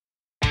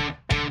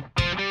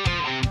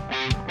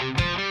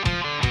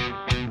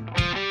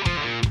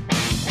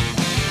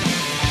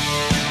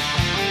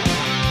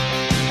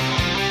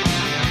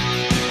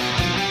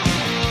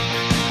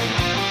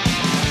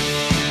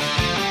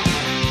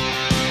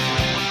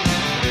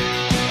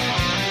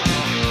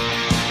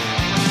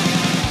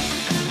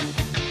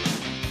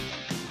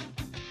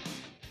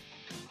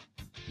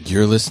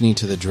You're listening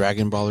to the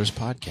Dragon Ballers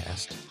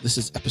podcast. This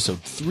is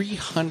episode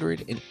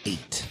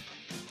 308.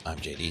 I'm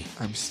JD.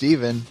 I'm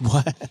Steven.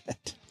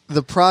 What?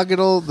 The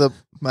prodigal,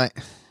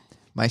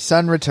 my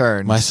son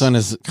returns. My son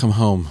has come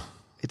home.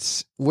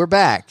 We're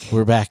back.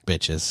 We're back,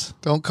 bitches.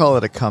 Don't call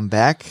it a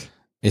comeback.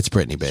 It's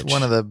Brittany, bitch. It's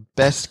one of the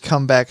best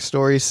comeback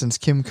stories since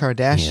Kim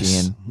Kardashian.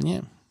 Yes.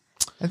 Yeah.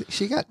 I think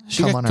she got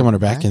come on her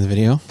back in the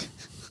video.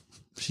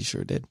 She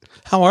sure did.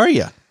 How are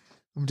you?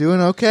 I'm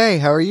doing okay.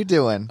 How are you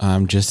doing?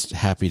 I'm just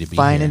happy to be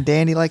Fine here. and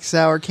dandy like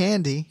sour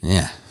candy.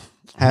 Yeah.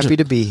 Happy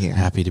to be here.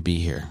 Happy to be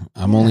here.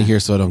 I'm only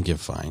here so I don't get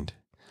fined.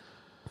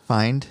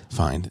 Fined?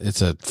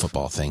 It's a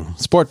football thing.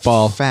 Sport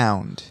ball.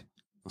 Found.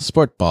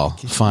 Sport ball.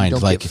 Fined.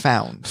 Don't like get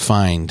found.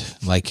 Fined.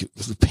 Like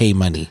pay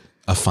money.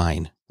 A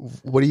fine.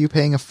 What are you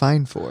paying a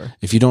fine for?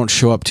 If you don't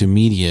show up to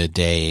media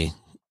day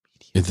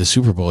at the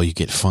Super Bowl, you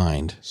get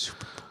fined. Is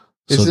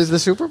this the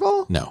Super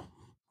Bowl? No.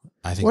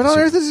 I think what on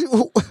earth is...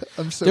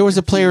 I'm so There was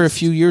a player a confused.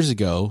 few years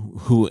ago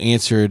who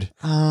answered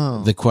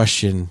the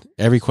question,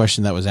 every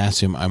question that was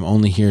asked him, I'm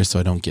only here so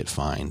I don't get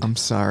fined. I'm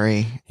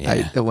sorry.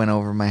 Yeah. That went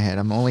over my head.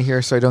 I'm only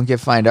here so I don't get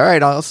fined. All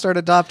right, I'll start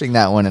adopting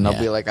that one, and I'll Yeah.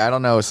 be like, I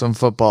don't know, some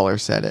footballer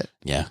said it.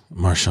 Yeah,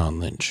 Marshawn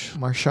Lynch.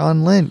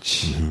 Marshawn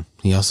Lynch. Mhm.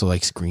 He also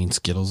likes green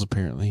Skittles,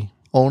 apparently.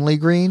 Only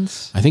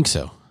greens? I think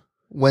so.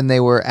 When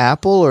they were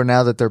apple, or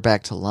now that they're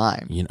back to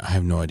lime? You know, I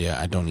have no idea.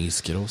 I don't eat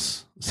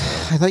Skittles. So.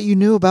 I thought you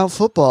knew about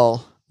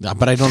football.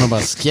 But I don't know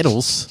about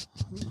Skittles.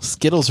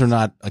 Skittles are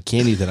not a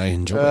candy that I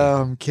enjoy.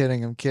 I'm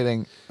kidding.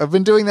 I've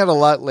been doing that a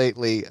lot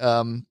lately.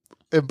 And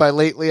by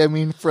lately, I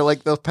mean for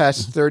like the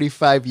past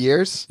 35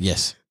 years.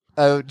 Yes.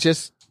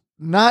 Just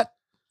not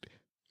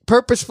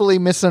purposefully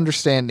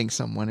misunderstanding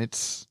someone.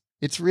 It's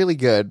really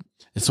good.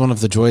 It's one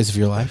of the joys of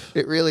your life.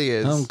 It really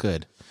is. Oh,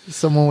 good.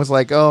 Someone was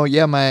like, oh,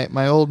 yeah, my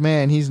old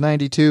man, he's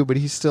 92, but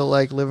he's still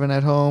like living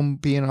at home,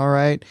 being all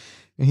right.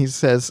 And he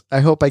says, I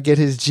hope I get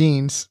his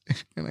jeans.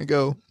 And I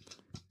go,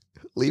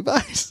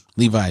 Levi's?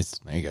 Levi's.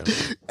 There you go.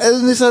 And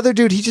then this other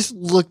dude, he just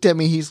looked at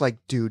me. He's like,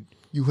 dude,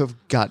 you have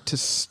got to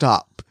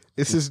stop.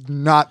 This is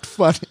not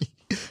funny.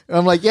 And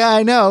I'm like, yeah,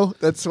 I know.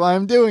 That's why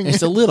I'm doing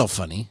It's it. a little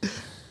funny.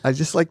 I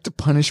just like to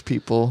punish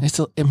people. It's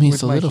a with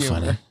my little humor.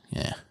 funny.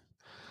 Yeah.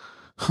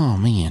 Oh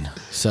man.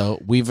 So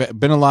we've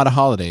been a lot of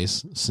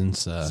holidays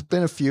since. It's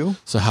been a few.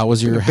 So how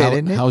was your Been a bit,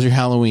 isn't it? how was your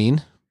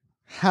Halloween?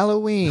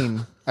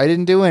 Halloween. I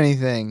didn't do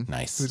anything.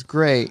 Nice. It was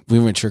great. We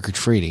went trick or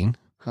treating.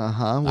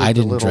 Uh-huh. I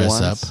didn't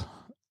dress up.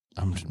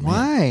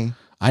 Why?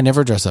 I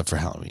never dress up for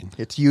Halloween.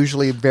 It's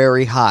usually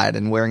very hot,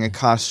 and wearing a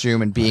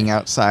costume and being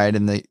outside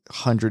in the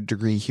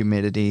 100-degree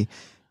humidity.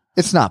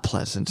 It's not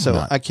pleasant, so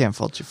Not. I can't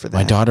fault you for that.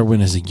 My daughter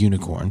went as a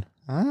unicorn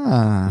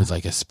Ah. with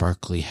like a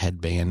sparkly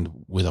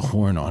headband with a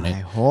horn on My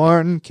it.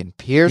 horn can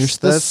pierce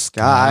the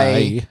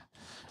sky.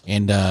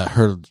 And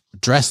her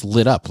dress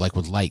lit up like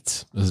with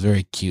lights. It was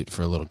very cute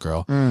for a little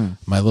girl. Mm.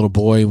 My little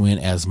boy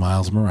went as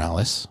Miles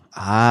Morales.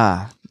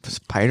 Ah,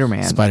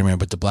 Spider-Man. Spider-Man,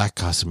 but the black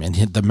costume. And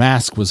the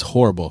mask was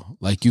horrible.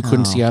 Like, you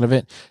couldn't see out of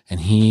it. And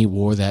he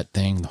wore that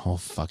thing the whole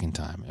fucking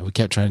time. And we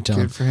kept trying to tell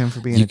him. Good for him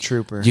for being a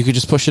trooper. You could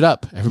just push it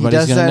up. He Everybody's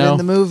does going to that know. in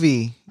the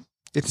movie.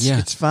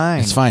 It's fine.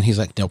 It's fine. He's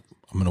like, nope,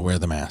 I'm going to wear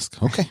the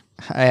mask. Okay.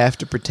 I have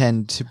to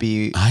pretend to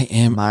be I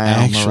am Miles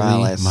actually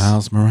Morales.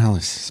 Miles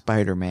Morales.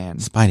 Spider-Man.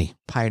 Spidey.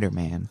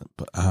 Spider-Man.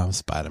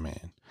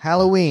 Spider-Man.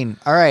 Halloween.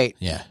 All right.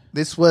 Yeah.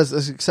 This was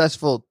a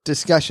successful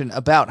discussion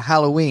about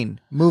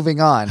Halloween.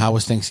 Moving on. How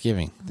was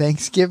Thanksgiving?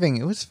 Thanksgiving.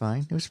 It was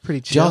fine. It was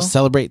pretty Do y'all chill.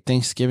 celebrate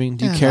Thanksgiving?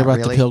 Do you Yeah, care not about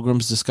really. the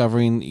Pilgrims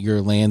discovering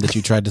your land that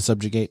you tried to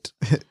subjugate?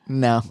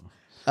 No.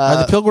 Are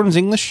the Pilgrims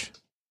English?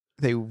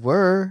 They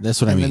were.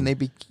 That's what I mean. And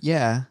then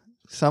yeah.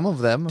 Some of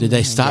them. Did they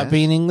I stop guess.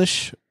 being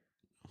English?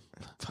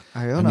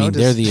 I don't I know. mean,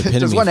 they're the epitome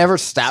Does one of- ever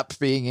stop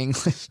being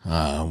English?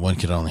 One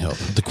could only hope.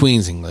 The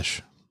Queen's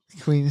English.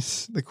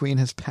 The Queen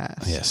has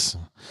passed. Yes.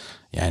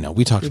 Yeah, I know.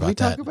 We talked Did about we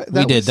talk that. about- We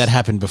that did. was- That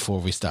happened before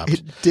we stopped.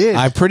 It did.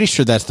 I'm pretty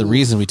sure that's the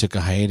reason we took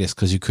a hiatus,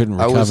 because you couldn't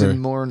I was recover in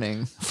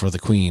mourning. for the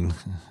Queen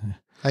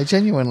I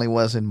genuinely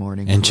was in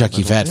mourning. and for a Chucky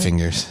little Fat bit.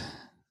 Fingers.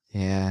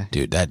 Yeah.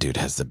 Dude, that dude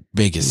has the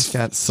biggest He's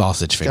got-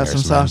 sausage Got fingers. some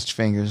man. sausage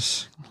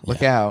fingers.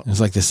 Look Yeah. out.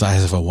 It's like the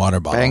size of a water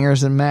bottle.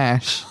 Bangers and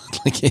mash.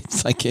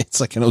 It's like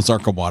an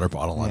Ozarka water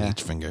bottle on Yeah.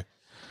 each finger.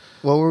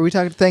 What were we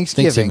talking?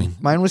 Thanksgiving. Thanksgiving.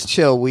 Mine was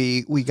chill.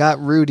 We got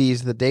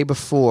Rudy's the day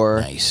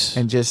before Nice.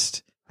 and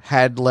just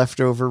had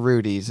leftover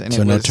Rudy's. And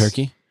So it no was,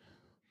 turkey?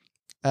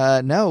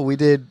 No, we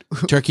did.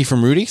 Turkey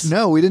from Rudy's?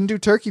 No, we didn't do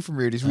turkey from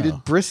Rudy's. We Oh.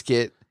 did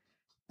brisket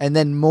and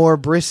then more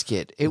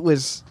brisket. It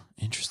was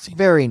Interesting.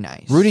 very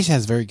nice. Rudy's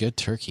has very good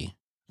turkey.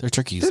 Their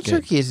turkey is Their good.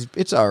 turkey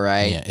it's all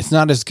right. Yeah, it's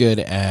not as good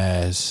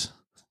as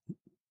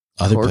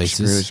other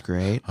Corkscrew places. is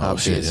great, Oh,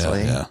 shit,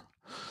 obviously.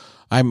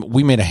 yeah.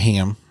 We made a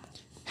ham,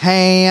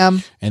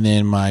 Ham. and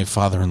then my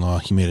father-in-law,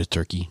 he made a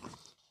turkey.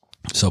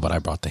 So, but I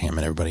brought the ham,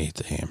 and everybody ate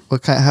the ham.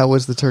 How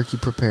was the turkey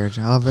prepared?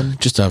 Oven?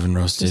 Just oven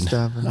roasted. Just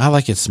oven. I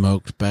like it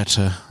smoked, but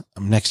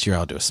next year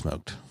I'll do a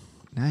smoked.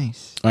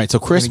 Nice. All right, so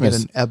Gonna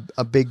Christmas. get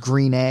a big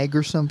green egg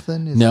or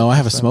something? Is No, that- I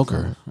have a is that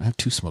smoker. I have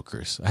 2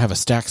 smokers. I have a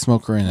stack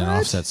smoker and an What?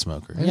 offset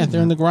smoker. I Yeah, didn't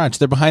they're in know. the garage.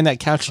 They're behind that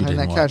couch you behind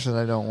didn't that want. couch that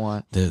I don't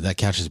want? That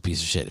couch is a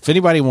piece of shit. If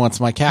anybody wants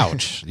my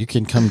couch, you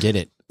can come get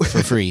it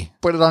for free.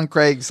 Put it on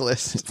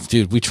Craigslist.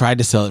 Dude, we tried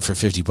to sell it for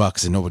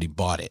 $50 and nobody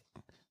bought it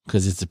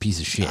because it's a piece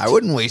of shit. I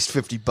wouldn't waste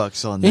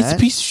 $50 on that. It's a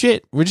piece of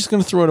shit. We're just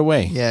going to throw it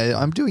away. Yeah,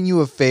 I'm doing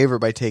you a favor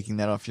by taking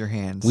that off your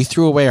hands. We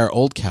threw away our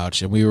old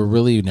couch and we were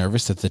really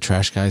nervous that the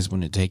trash guys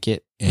wouldn't take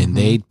it. And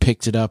they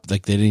picked it up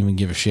like they didn't even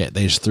give a shit.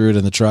 They just threw it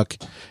in the truck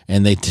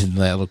and they did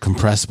that little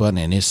compress button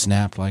and it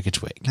snapped like a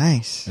twig.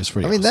 Nice. It's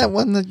pretty I mean, that awesome.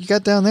 one that you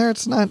got down there,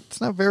 it's not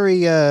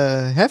very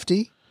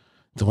hefty,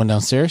 The one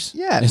downstairs?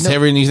 Yeah, It's no-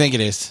 heavier than you think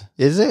it is.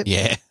 is it?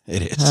 Yeah,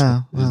 it is.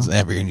 Oh, well. It's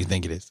heavier than you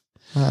think it is.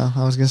 Well,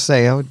 I was gonna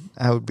say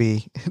I would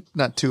be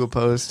not too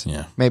opposed.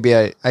 Yeah. Maybe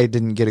I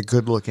didn't get a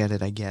good look at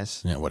it. I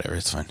guess. Yeah, whatever.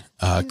 It's fine.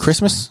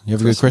 Christmas? You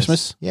have a good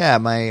Christmas? Yeah,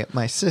 my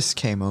sis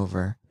came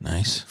over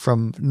Nice.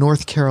 from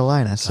North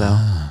Carolina, so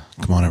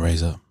Come on and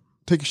raise up.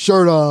 take your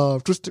shirt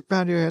off, twist it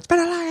around your head. Spin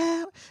it like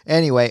that.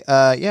 Anyway,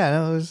 yeah,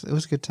 no, it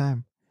was a good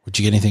time. Would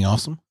you get anything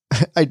awesome?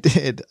 I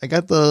did. I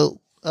got the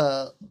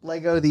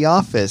Lego The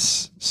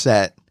Office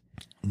set.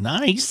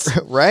 Nice.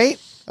 Right?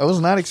 I was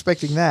not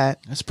expecting that.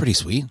 That's pretty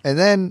sweet. And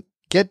then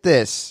get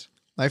this,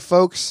 my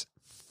folks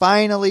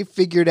finally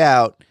figured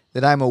out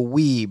that I'm a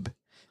weeb.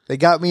 They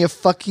got me a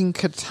fucking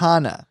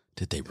katana.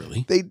 Did they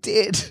really? They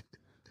did.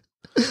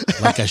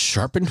 Like a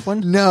sharpened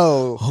one?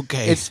 No.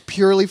 Okay. It's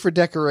purely for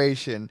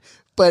decoration.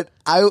 But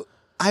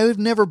I've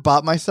never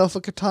bought myself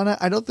a katana.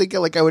 I don't think I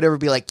would ever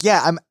be like,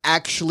 yeah, I'm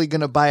actually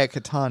going to buy a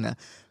katana.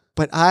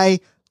 But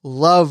I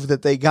love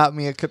that they got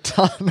me a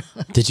katana.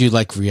 Did you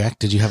like react?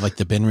 Did you have like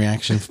the bin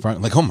reaction?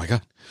 Like, oh my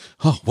God.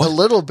 Oh, A what?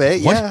 little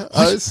bit, What? yeah. What?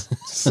 I was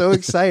so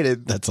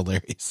excited. That's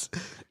hilarious.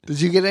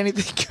 Did you get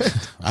anything good?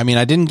 I mean,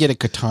 I didn't get a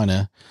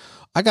katana.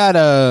 I got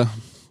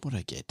what did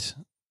I get?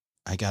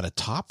 I got a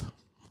top.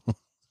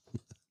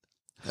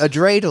 A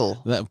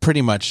dreidel.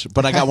 Pretty much.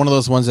 But I got one of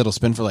those ones that'll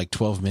spin for like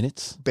 12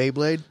 minutes.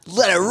 Beyblade.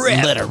 Let it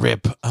rip. Let it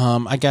rip.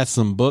 I got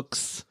some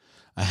books,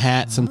 a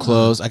hat, some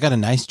clothes. I got a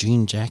nice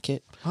jean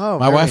jacket. Oh,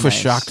 My very wife was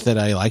nice. shocked that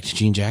I liked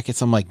jean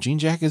jackets. I'm like, jean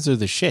jackets are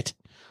the shit.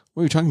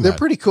 What are you talking They're about?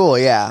 pretty cool,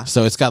 yeah.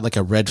 So it's got like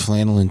a red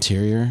flannel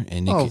interior,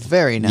 and Oh,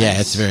 very nice. Yeah,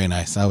 it's very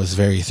nice. I was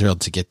very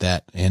thrilled to get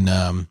that, and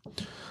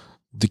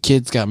the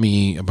kids got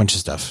me a bunch of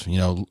stuff. You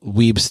know,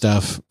 Weeb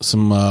stuff,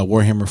 some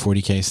Warhammer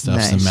 40K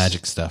stuff, some Nice.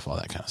 Magic stuff, all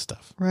that kind of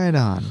stuff. Right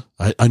on.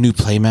 A new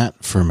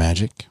playmat for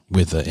Magic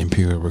with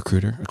Imperial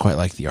Recruiter. I quite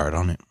like the art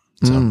on it.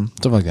 So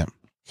stuff like that.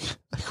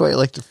 I quite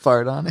like to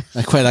fart on it.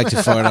 I quite like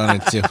to fart on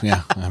it too.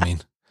 Yeah, I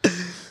mean,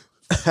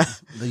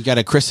 you got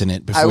to christen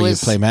it before you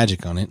play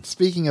Magic on it.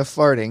 Speaking of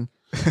farting,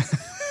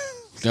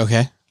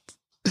 Okay.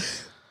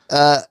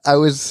 I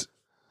was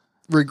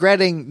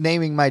regretting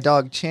naming my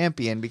dog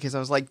Champion because I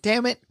was like,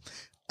 damn it,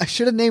 I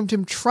should have named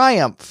him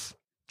Triumph.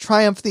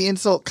 Triumph the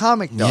insult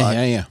comic dog.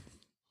 Yeah.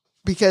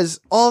 Because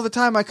all the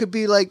time I could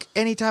be like,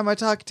 anytime I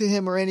talk to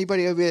him or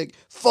anybody, I'd be like,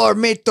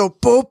 Formito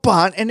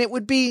Poupon, and it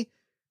would be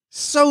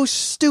so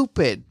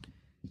stupid.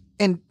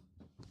 And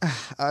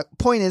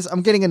point is,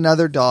 I'm getting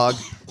another dog,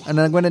 and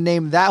I'm going to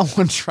name that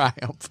one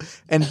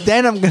Triumph. And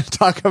then I'm going to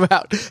talk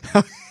about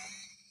how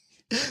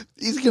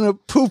he's going to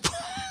poop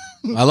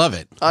I love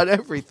it. on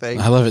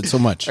everything. I love it so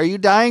much. Are you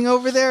dying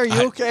over there? Are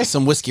you okay?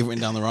 Some whiskey went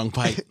down the wrong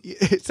pipe.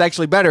 It's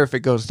actually better if it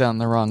goes down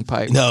the wrong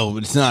pipe. No,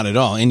 it's not at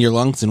all. In your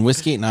lungs and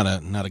whiskey, not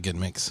a good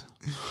mix.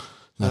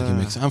 Not a good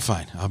mix. I'm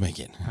fine. I'll make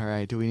it. All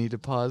right. Do we need to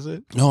pause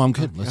it? No, I'm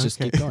good. Let's just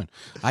keep going.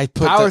 I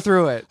put Power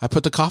through it. I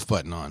put the cough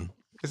button on.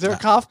 Is there a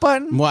cough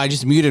button? Well, I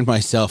just muted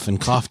myself and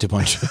coughed a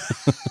bunch.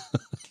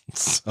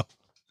 So,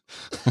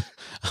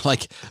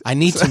 like, I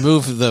need to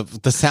move the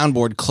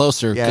soundboard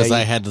closer Yeah, because you- I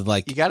had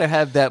to You got to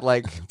have that,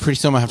 like, Pretty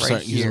soon I have to right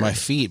start using here. my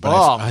feet, but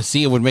Oh. I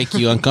see it would make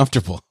you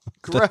uncomfortable.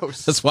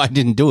 gross. That's why I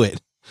didn't do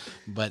it.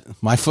 But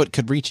my foot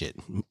could reach it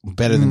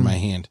better than my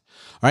hand.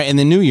 All right, and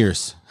then New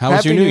Year's. How was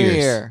Happy your New New Year's?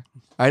 Year.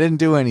 I didn't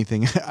do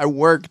anything. I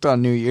worked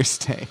on New Year's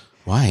Day.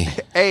 Why?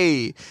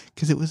 Hey,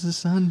 because it was a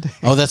Sunday.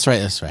 Oh, that's right.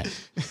 That's right.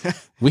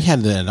 We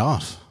had that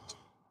off.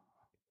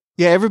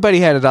 Yeah, everybody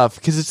had it off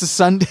because it's a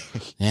Sunday.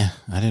 Yeah,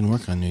 I didn't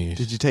work on New Year's.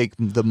 Did you take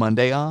the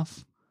Monday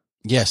off?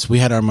 Yes, we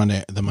had the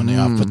Monday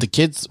off, but the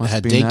kids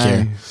had be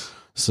daycare, nice.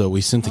 so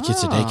we sent the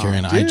kids to Oh, daycare,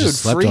 and I dude,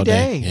 just slept free all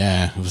day. day.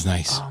 Yeah, it was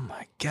nice. Oh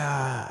my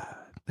God.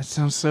 That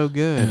sounds so It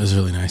good. was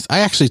really nice. I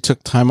actually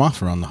took time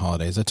off around the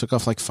holidays. I took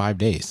off like 5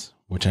 days,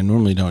 which I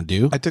normally don't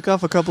do, I took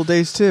off a couple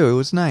days too. It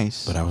was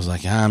nice. but I was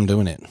like, I'm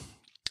doing it.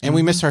 And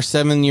we missed our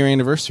 7-year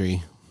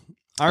anniversary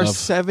Our of-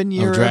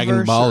 7-year of Dragon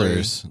anniversary.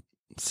 Ballers.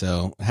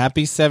 So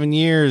happy 7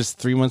 years,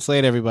 3 months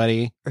late,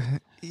 everybody.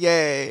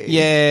 Yay.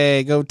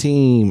 Yay, go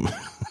team.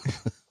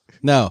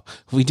 No,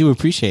 we do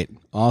appreciate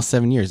all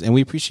 7 years, and we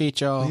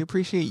appreciate y'all We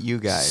appreciate you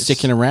guys.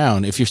 sticking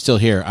around. If you're still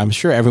here, I'm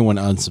sure everyone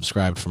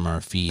unsubscribed from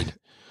our feed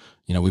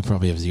we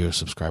probably have 0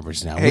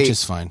 subscribers now, Hey, which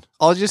is fine.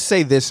 I'll just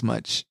say this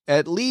much.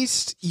 At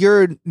least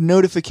your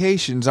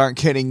notifications aren't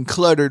getting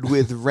cluttered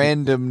with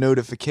random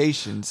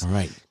notifications. All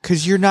right.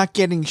 Because you're not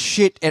getting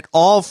shit at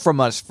all from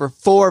us for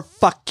 4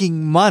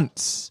 fucking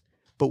months.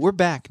 But we're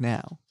back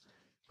now.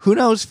 Who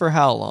knows for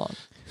how long?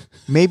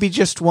 Maybe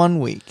just 1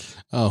 week.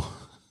 Oh,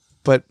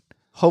 But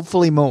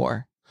hopefully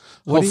more.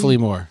 hopefully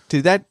more.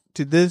 Did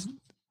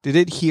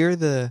it hear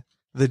the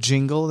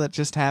jingle that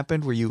just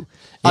happened where you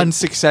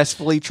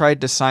unsuccessfully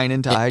tried to sign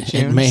into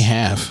iTunes? It may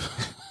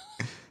have.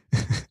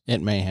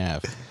 It may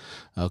have.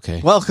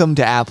 Okay. Welcome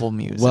to Apple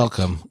Music.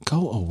 Welcome.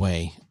 Go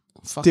away.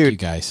 Fuck Dude. you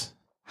guys.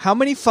 How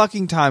many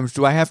fucking times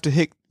do I have to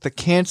hit the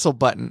cancel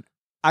button?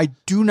 I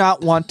do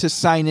not want to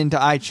sign into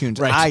iTunes.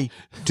 Right. I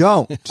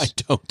don't. I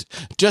don't.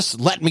 Just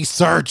let me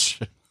search.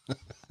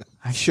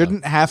 I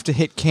shouldn't have to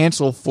hit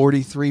cancel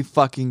 43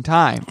 fucking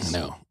times.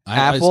 No.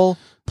 Apple,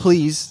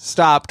 please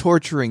stop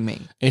torturing me.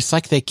 It's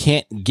like they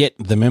can't get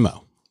the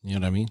memo. You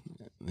know what I mean?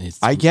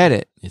 I get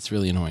it. It's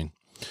really annoying.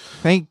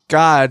 Thank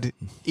God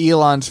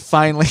Elon's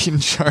finally in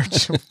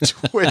charge of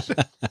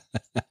Twitter.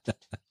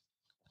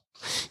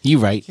 You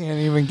right. Can't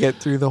even get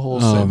through the whole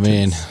Oh, sentence.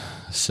 man.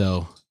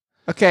 So,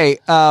 Okay,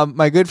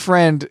 my good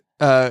friend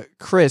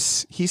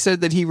Chris, he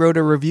said that he wrote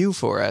a review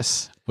for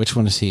us. which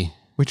one is he?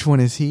 Which one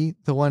is he?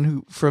 The one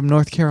who from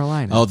North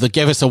Carolina. Oh, they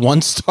gave us a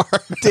 1 star.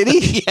 Did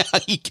he? Yeah,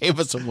 he gave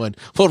us a 1.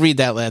 We'll read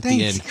that at the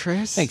Thanks, end.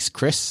 Chris. Thanks,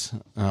 Chris.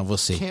 We'll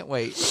see. Can't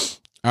wait.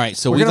 All right,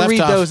 so We're we gonna left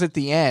read off. those at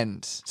the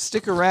end.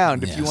 Stick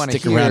around if you want to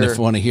stick hear around if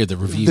you want to hear the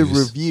reviews. the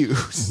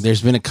reviews.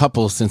 There's been a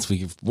couple since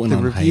we went The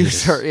on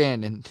reviews hiatus. are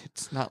in, and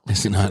it's not.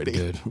 It's looking not pretty.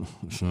 good.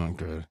 It's not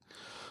good.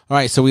 All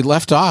right, so we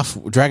left off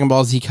Dragon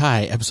Ball Z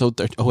Kai episode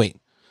 30. Oh wait,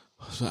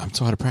 I'm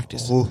so out of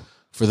practice. Oh,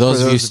 For those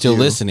of you those of still you-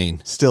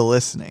 listening, still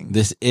listening.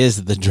 this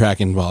is the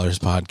Dragon Ballers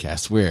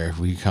podcast where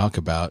we talk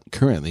about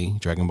currently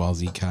Dragon Ball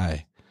Z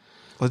Kai.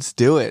 Let's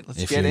do it. Let's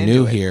If get you're into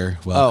new it. here,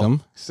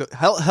 welcome. Oh, so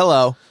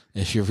hello.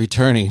 If you're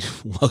returning,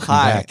 welcome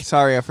Hi. back.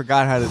 Sorry, I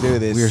forgot how to do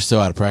this. We're so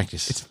out of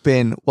practice. It's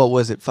been, what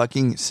was it,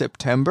 fucking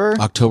September?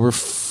 October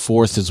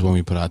 4th is when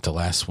we put out the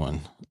last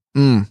one.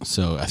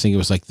 So I think it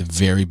was like the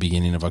very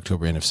beginning of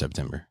October, end of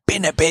September.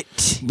 Been a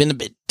bit. Been a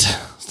bit.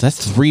 So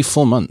that's 3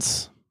 full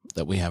months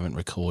that we haven't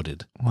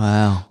recorded.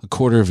 Wow. A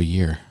quarter of a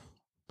year.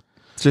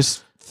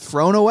 Just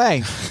thrown away.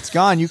 It's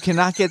gone. You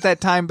cannot get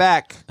that time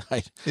back.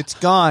 It's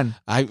gone.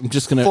 I'm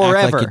just going to act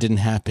Forever. like it didn't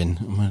happen.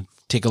 I'm going to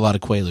take a lot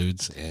of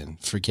Quaaludes and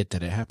forget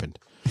that it happened.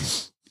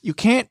 You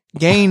can't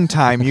gain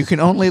time. You can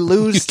only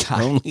lose You can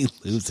time. only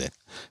lose it.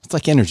 It's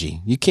like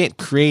energy. You can't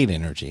create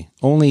energy,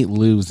 only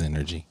lose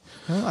energy.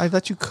 Well, I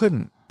thought you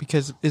couldn't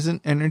because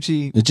isn't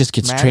energy It just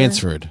gets matter?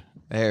 transferred.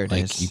 There it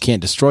is. Like you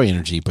can't destroy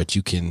energy, but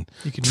you can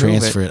You can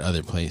transfer move it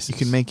other places. You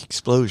can make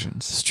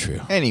explosions. It's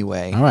true.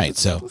 Anyway. All right,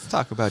 so Let's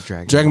talk about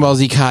Dragon Ball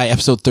Z Kai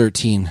episode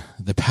 13,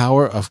 The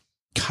Power of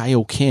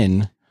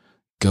Kaioken,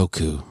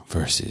 Goku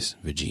versus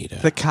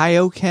Vegeta. The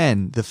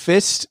Kaioken, the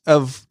fist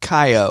of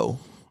Kaio.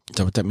 Is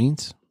that what that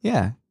means?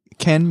 Yeah.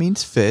 Ken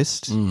means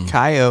fist.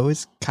 Kaio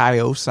is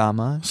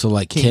Kaio-sama. So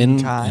like King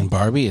Ken Kai. and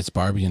Barbie, it's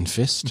Barbie and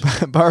Fist?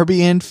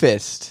 Barbie and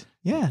fist.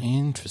 Yeah.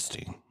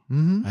 Interesting.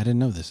 Mm-hmm. I didn't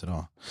know this at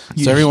all.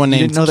 So everyone you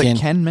named didn't know Ken.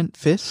 that Ken meant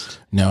fist?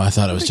 No, I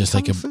thought it was What a just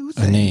like kung fu a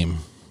thing. name.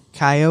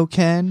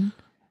 Kaioken.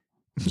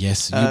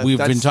 Yes, we've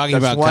been talking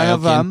that's about one Kaioken.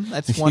 of them.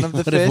 That's one of the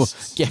What if-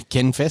 fists. Yeah,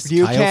 Ken Fist,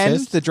 Ryu Kaio Ken,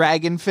 Fist, the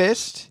dragon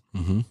fist.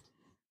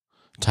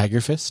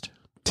 Tiger Fist.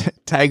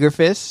 Tiger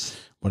fist.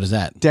 What is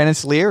that?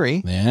 Dennis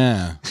Leary.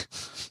 Yeah.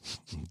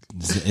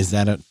 Is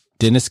that a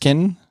Dennis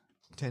Ken?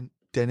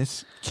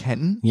 Dennis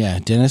Kenton. Yeah,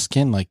 Dennis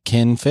Ken, like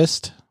Ken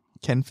Fist.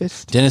 Ken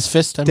fist. Dennis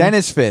Fist. I mean?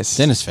 Dennis fist.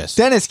 Dennis Fist.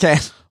 Dennis Ken.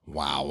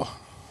 Wow.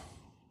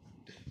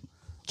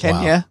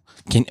 Kenya.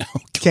 Ken.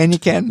 Kenya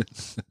Ken.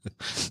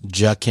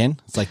 Ja Ken.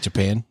 It's like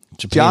Japan.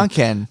 John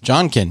Ken.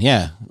 John Ken.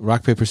 Yeah.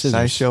 Rock paper scissors.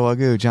 Saisho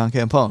Agu. John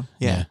Ken Pong.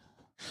 Yeah.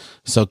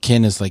 So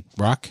Ken is like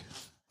rock.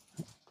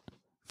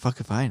 Fuck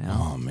if I know.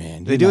 Oh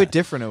man, They do it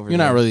different over You're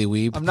there. not really a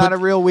weeb. I'm not a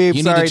real weeb.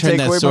 You Sorry, need to turn take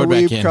that away my sword back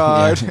weeb in.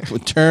 card. Yeah.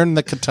 Turn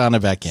the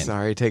katana back in.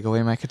 Sorry, take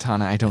away my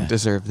katana. I don't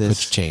deserve Put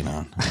this. your chain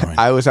on. All right.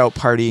 I was out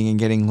partying and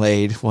getting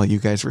laid while you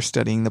guys were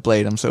studying the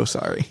blade. I'm so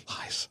sorry.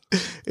 Lies.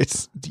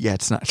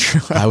 It's not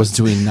true. I was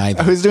doing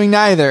neither. I was doing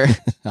neither.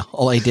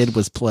 All I did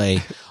was play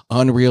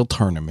Unreal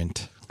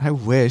Tournament. I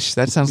wish.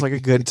 That sounds like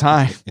a good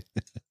time.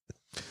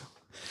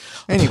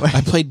 Anyway,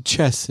 I played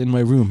chess in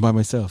my room by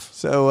myself.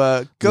 so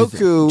With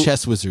Goku,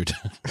 chess wizard.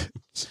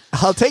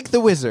 I'll take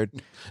the wizard.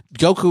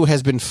 Goku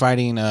has been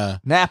fighting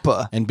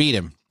Nappa, and beat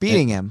him.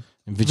 beating him.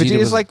 And Vegeta's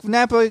was like,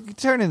 Nappa,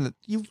 turn in.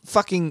 You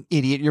fucking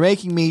idiot. You're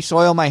making me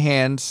soil my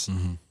hands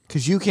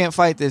because you can't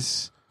fight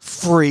this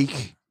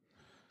freak.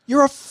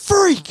 You're a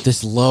freak.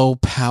 this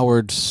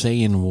low-powered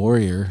Saiyan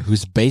warrior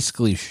who's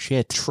basically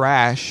shit.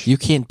 Trash. You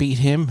can't beat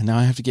him. Now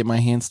I have to get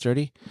my hands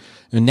dirty.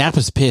 And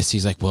Nappa's pissed.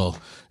 He's like, well,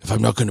 if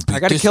I'm not going to beat I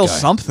got to this kill guy.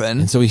 something.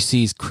 And so he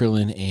sees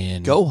Krillin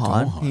and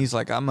Gohan. He's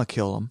like, I'm going to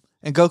kill him.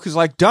 And Goku's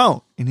like,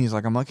 don't. And he's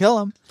like, I'm going to kill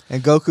him.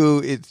 And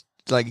Goku,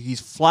 like he's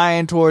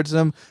flying towards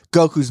them.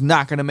 Goku's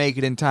not going to make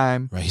it in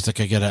time. Right. He's like,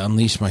 I got to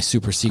unleash my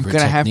super secret I'm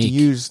going to technique. have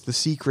to use the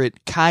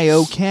secret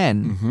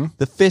Kaioken,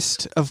 the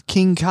fist of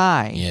King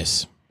Kai.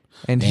 Yes.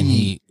 And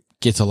he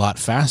gets a lot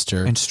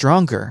faster. And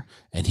stronger.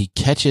 And he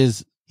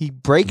catches... He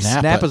breaks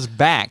Nappa's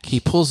back. He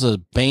pulls a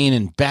Bane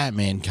and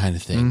Batman kind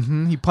of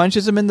thing. He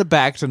punches him in the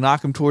back to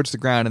knock him towards the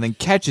ground and then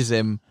catches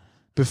him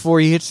before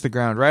he hits the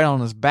ground, right on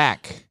his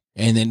back.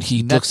 And then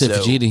he looks at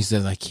Vegeta and he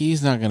says, like,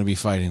 he's not going to be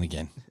fighting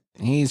again.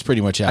 He's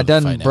pretty much out of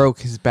the fight now. broke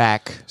his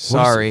back.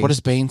 Sorry. What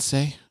does Bane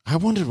say? I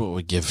wondered what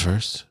would give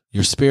first,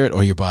 your spirit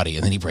or your body.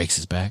 And then he breaks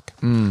his back.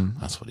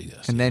 That's what he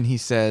does. And then he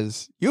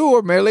says, you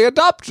were merely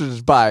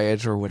adopted by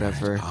it or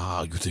whatever.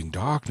 Ah, you think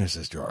darkness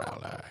is your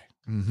ally.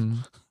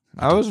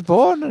 I was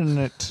born in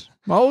it.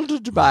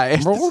 Molded by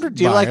it.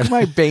 Do you like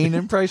my Bane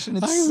impression?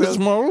 I was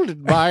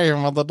molded by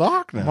him of the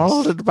darkness.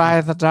 Molded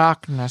by the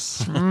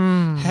darkness.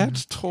 Head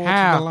toward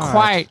the light.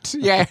 Quite,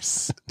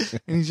 yes.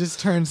 And he just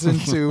turns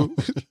into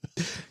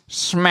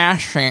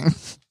smashing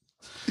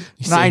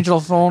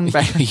Nigel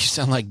Thornberry. You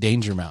sound like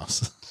Danger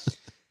Mouse.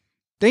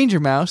 Danger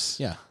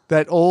Mouse? Yeah.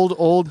 That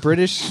old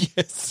British?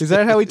 Yes. Is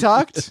that how he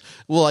talked?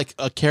 Well, like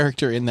a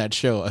character in that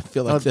show. I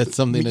feel like that's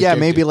something. Yeah,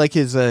 maybe like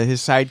his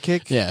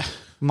sidekick. Yeah.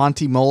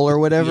 Monty Mole or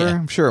whatever. Yeah.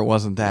 I'm sure it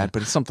wasn't that,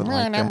 but it's something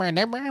like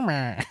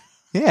that.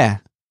 Yeah.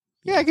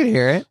 Yeah, I could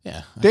hear it.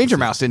 Yeah. Danger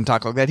Mouse didn't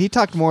talk like that. He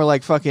talked more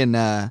like fucking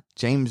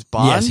James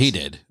Bond. Yes, he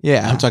did.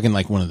 Yeah. I'm talking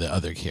like one of the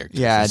other characters.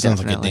 Yeah, it sounds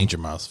definitely. like a Danger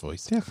Mouse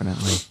voice.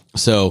 Definitely.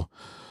 So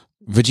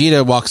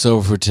Vegeta walks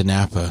over to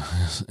Nappa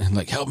and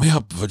like, help me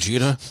up,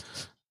 Vegeta.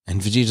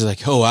 And Vegeta's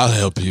like, oh, I'll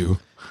help you.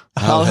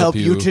 I'll help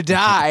you to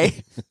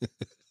die.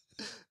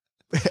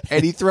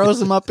 And he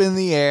throws him up in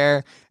the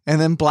air and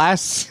then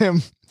blasts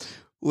him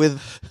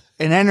with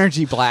an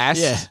energy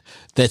blast. Yeah.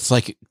 That's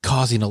like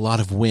causing a lot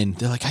of wind.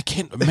 They're like, I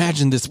can't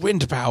imagine this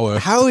wind power.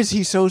 How is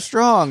he so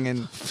strong?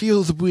 And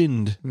Feel the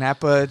wind.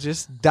 Nappa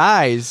just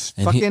dies.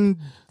 And fucking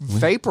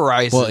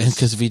vaporizes. Well,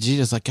 because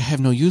Vegeta's like, I have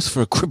no use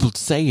for a crippled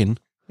Saiyan.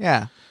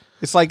 Yeah.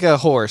 It's like a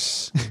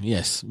horse.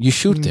 Yes. You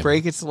shoot You them.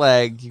 break its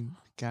leg, you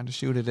gotta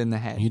shoot it in the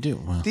head. You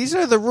do. Well, These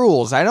are the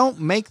rules. I don't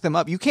make them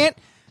up. You can't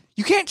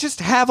just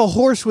have a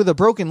horse with a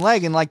broken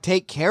leg and like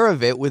take care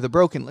of it with a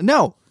broken leg.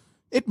 No.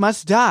 It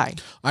must die.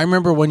 I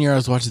remember one year I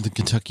was watching the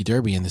Kentucky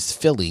Derby and this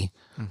filly,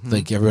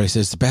 like everybody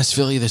says, the best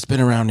filly that's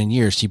been around in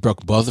years. She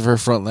broke both of her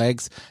front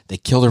legs. They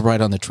killed her right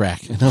on the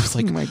track. And I was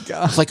like, Oh my God.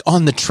 I was like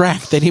on the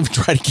track. They didn't even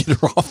try to get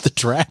her off the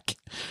track.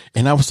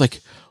 And I was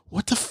like,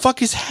 what the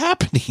fuck is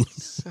happening?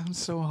 Sounds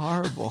so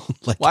horrible.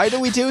 Like- Why do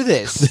we do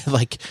this?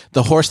 Like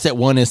the horse that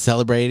won is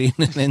celebrating.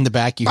 And in the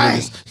back, you hear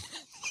this.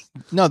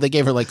 No, they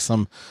gave her like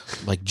some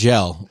like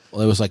gel. It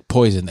was like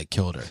poison that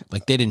killed her.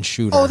 Like they didn't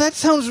shoot her. Oh, that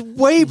sounds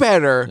way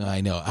better.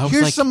 I know. I was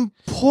Here's like, some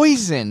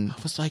poison.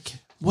 I was like,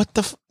 what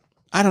the?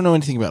 I don't know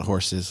anything about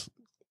horses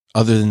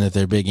other than that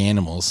they're big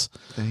animals.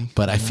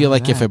 But I feel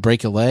like if I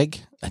break a leg,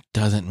 that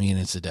doesn't mean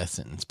it's a death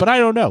sentence. But I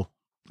don't know.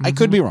 I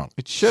could be wrong.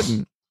 It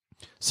shouldn't.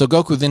 So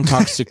Goku then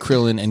talks to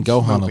Krillin and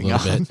Gohan a Moving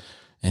little on. bit.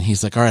 And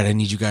he's like, all right, I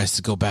need you guys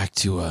to go back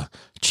to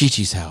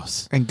Chi-Chi's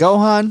house. And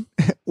Gohan,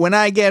 when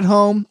I get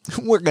home,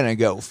 we're going to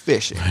go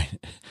fishing. Right.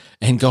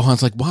 And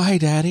Gohan's like, why,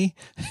 Daddy?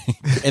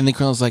 And then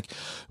Krillin's like,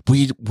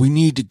 we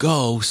need to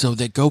go so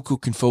that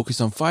Goku can focus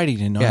on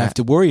fighting and not have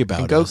to worry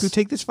about And Goku, us.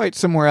 take this fight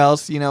somewhere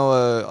else. You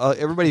know,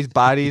 everybody's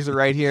bodies are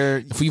right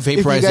here. If we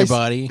vaporize their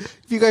body.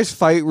 If you guys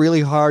fight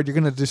really hard, you're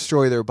going to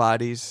destroy their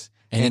bodies.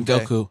 And then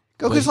Goku's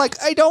Goku's like,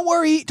 hey, don't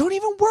worry. Don't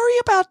even worry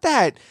about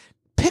that.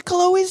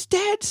 Piccolo is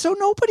dead, so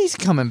nobody's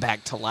coming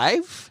back to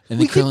life. And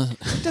then Krillin...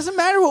 It doesn't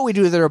matter what we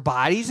do with their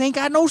bodies. Ain't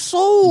got no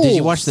souls. Did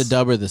you watch the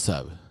dub or the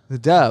sub? The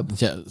dub.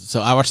 Yeah, so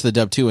I watched the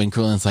dub too, and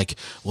Krillin's like,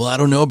 well, I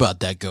don't know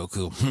about that,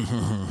 Goku.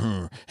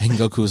 And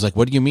Goku was like,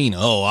 what do you mean?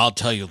 Oh, I'll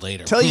tell you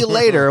later. Tell you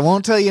later. I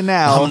won't tell you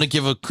now. I'm going to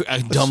give a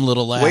dumb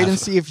little laugh. Wait and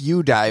see if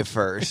you die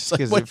first. like,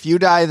 Because what? if you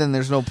die, then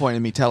there's no point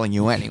in me telling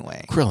you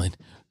anyway. Krillin,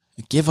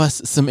 give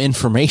us some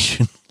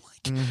information.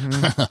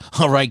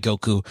 All right,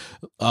 Goku,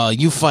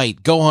 you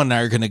fight. Gohan and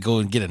I are going to go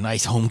and get a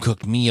nice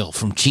home-cooked meal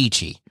from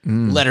Chi-Chi.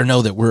 Let her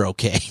know that we're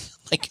okay.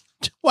 Like,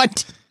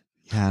 what?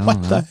 Yeah,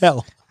 What the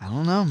hell? I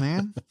don't know,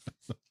 man.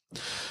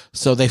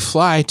 So they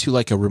fly to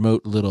like a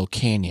remote little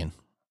canyon.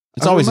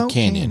 It's always a remote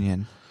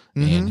canyon.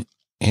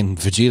 And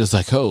Vegeta's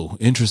like, oh,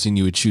 interesting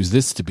you would choose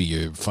this to be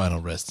your final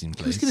resting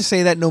He was place. going to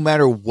say that no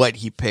matter what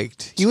he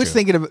picked. He was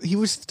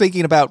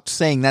thinking about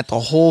saying that the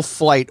whole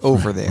flight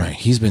over there. Right.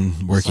 He's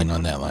been working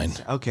on that line.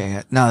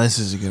 Okay, no, this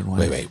is a good one.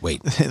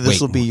 Wait. This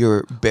will be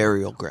your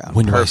burial ground.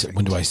 When do I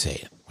Perfect. say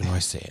it?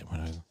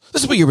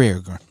 This will be your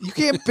burial ground. You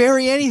can't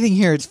bury anything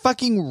here. It's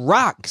fucking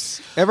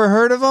rocks. Ever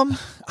heard of them?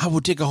 I will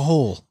dig a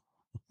hole.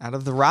 Out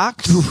of the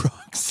rocks?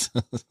 Rocks.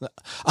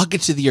 I'll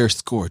get to the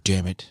Earth's core,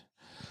 damn it.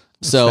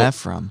 What's So that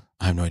from?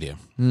 I have no idea.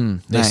 They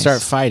Nice.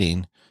 start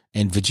fighting,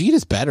 and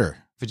Vegeta's better.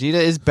 Vegeta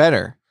is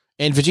better.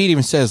 And Vegeta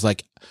even says,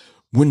 like,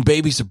 when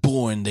babies are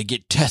born, they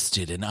get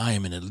tested, and I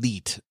am an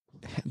elite.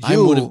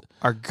 You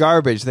are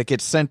garbage that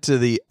gets sent to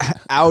the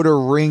outer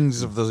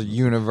rings of the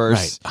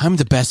universe. Right. I'm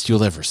the best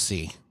you'll ever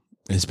see.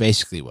 Is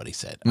basically what he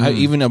said.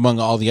 Even among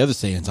all the other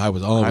Saiyans, I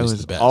was always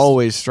the best.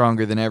 Always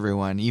stronger than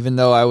everyone. Even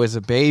though I was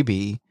a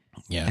baby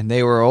and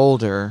they were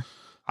older,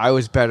 I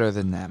was better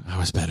than them. I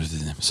was better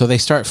than them. So they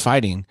start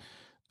fighting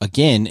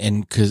again,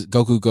 and because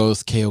Goku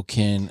goes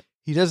Kaioken.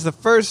 He does the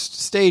first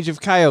stage of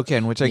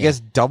Kaioken, which I guess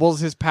doubles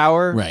his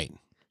power. Right.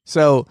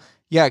 So,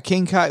 yeah,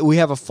 King Kai, we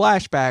have a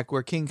flashback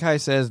where King Kai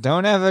says,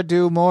 don't ever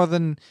do more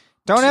than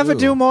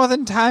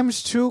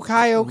times 2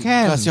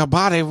 Kaioken. Because your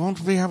body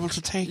won't be able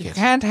to take You it.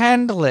 can't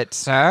handle it,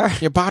 sir.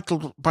 Your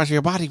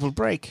body will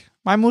break.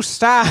 My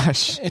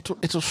mustache.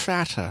 It'll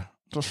shatter.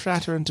 It'll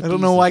shatter into I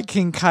don't know why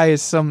King Kai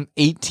is some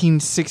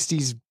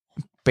 1860s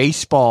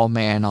baseball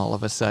man all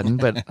of a sudden,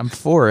 but I'm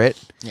for it.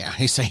 Yeah,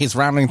 he's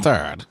rounding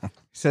third. He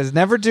says,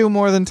 never do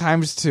more than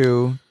times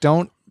 2.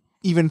 Don't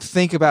even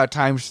think about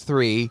times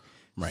 3.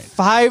 Right.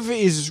 5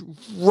 is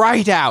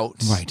right out.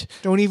 Right.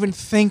 Don't even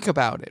think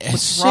about it.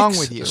 What's wrong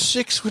with you?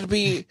 6 would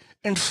be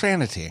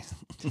insanity.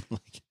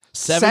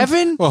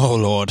 7? Oh,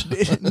 Lord.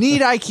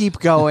 Need I keep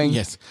going?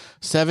 Yes.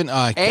 7.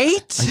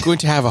 8? I'm going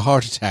to have a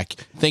heart attack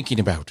thinking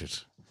about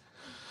it.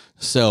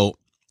 So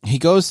he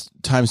goes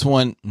times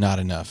 1, not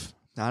enough.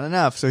 Not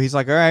enough. So he's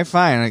like, all right,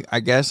 fine.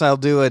 I guess I'll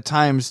do a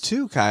times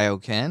 2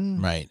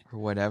 Kaioken. Right. Or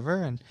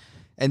whatever.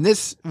 And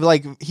this,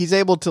 like, he's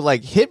able to,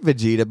 like, hit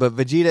Vegeta, but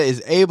Vegeta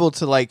is able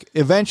to, like,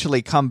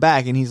 eventually come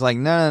back, and he's like,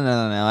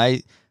 no.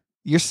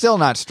 You're still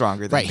not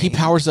stronger than me. Right. He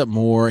powers up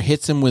more,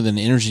 hits him with an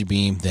energy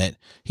beam that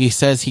he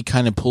says he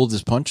kind of pulled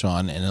his punch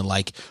on, and it,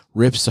 like,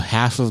 rips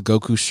half of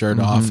Goku's shirt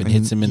off and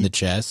hits him in the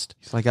chest.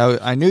 He's like,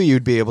 I knew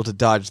you'd be able to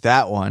dodge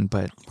that one,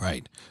 but...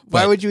 Right.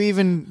 Why would you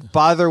even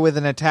bother with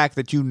an attack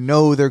that you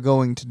know they're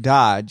going to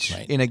dodge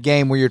in a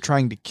game where you're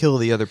trying to kill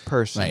the other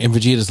person? Right. And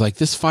Vegeta's like,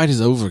 this fight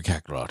is over,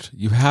 Kakarot.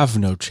 You have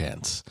no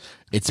chance.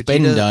 It's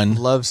been Vegeta done.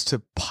 Loves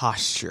to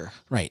posture.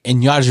 Right.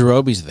 And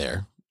Yajirobe's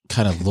there,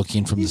 kind of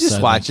looking from He's the just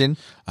side. watching. Like,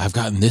 I've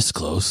gotten this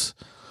close.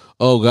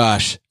 Oh,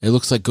 gosh. It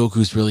looks like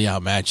Goku's really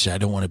outmatched. I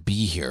don't want to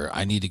be here.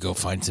 I need to go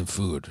find some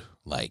food.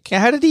 Like, Yeah,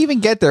 how did he even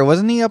get there?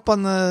 Was he up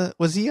on the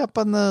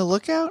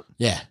lookout?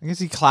 yeah, I guess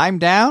he climbed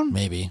down?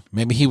 maybe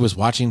he was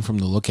watching from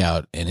the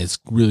lookout and it's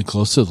really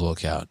close to the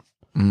lookout.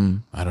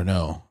 I don't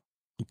know.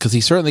 Because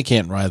he certainly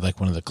can't ride like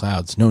one of the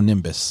clouds. No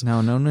Nimbus.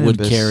 No Nimbus.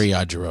 Would carry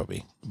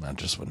Yajirobe. That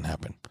just wouldn't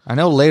happen. I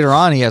know later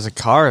on he has a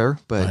car,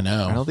 but I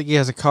know. I don't think he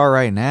has a car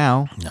right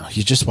now. No,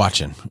 he's just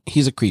watching.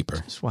 He's a creeper.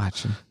 Just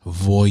watching.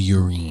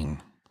 Voyeuring.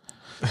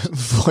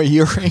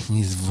 Voyeuring.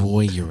 He's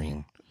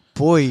voyeuring.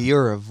 Boy,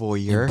 you're a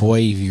voyeur. Boy,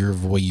 you're a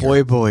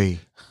voyeur. Boy.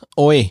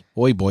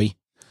 Oi, boy.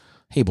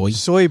 Hey, boy.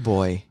 Soy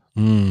boy.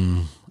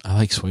 I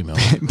like soy milk.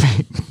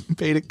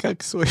 Beta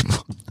cuck soy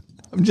boy.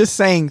 I'm just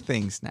saying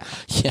things now.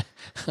 Yeah.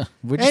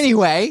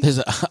 Anyway,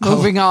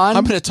 moving on.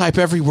 I'm going to type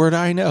every word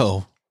I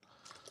know.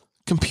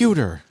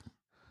 Computer.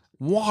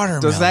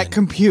 Watermelon. Does that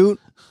compute?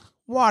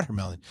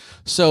 Watermelon.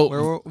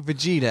 So,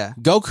 Vegeta.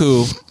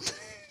 Goku.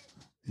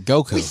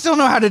 We still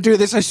know how to do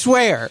this, I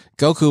swear.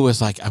 Goku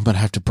was like, I'm going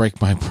to have to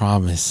break my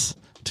promise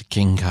to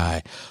King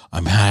Kai.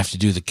 I'm going to have to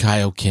do the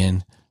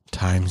Kaioken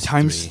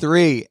times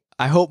 3.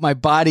 I hope my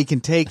body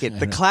can take it.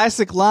 The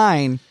classic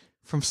line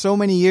from so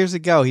many years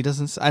ago. I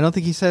don't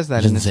think he says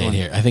that in this one. He doesn't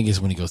say it here. I think it's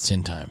when he goes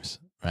 10 times,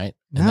 right?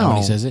 No, that when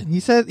he says it?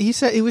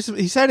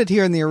 He said it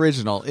here in the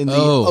original, in the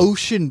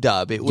Ocean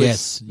dub. It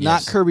was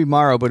not Kirby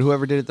Morrow, but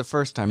whoever did it the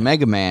first time,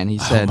 Mega Man. He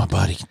said, my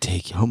body can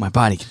take it. I hope my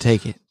body can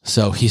take it.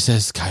 So he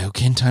says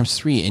Kaioken times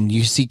 3, and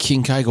you see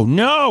King Kai go,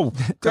 no,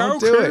 don't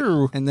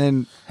do it. And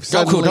then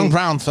Goku, don't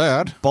round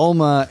third.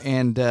 Bulma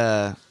and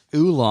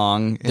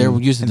Oolong, they're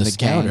using the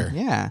scouter.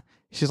 Gang. Yeah.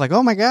 She's like,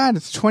 oh my God,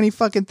 it's 20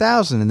 fucking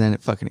thousand. And then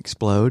it fucking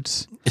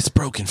explodes. It's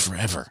broken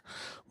forever.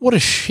 What a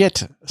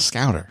shit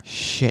scouter.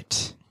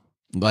 Shit.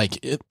 Like,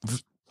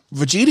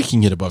 Vegeta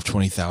can get above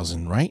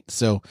 20,000, right?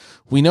 So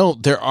we know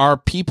there are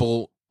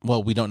people.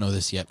 Well, we don't know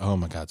this yet. Oh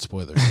my God,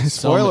 spoilers.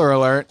 Spoiler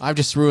alert. I've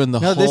just ruined the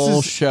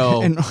whole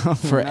show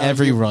for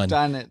everyone.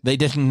 Done it. They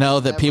didn't know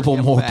that people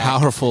more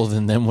powerful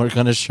than them were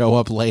going to show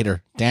up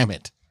later. Damn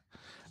it.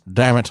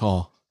 Damn it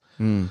all.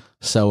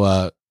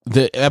 So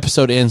the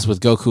episode ends with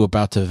Goku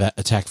about to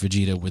attack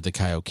Vegeta with the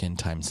Kaioken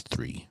times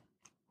 3.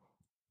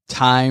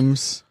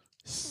 Times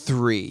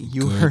 3.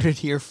 You heard it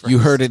here first. You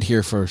heard it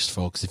here first,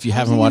 folks. If you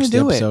haven't watched the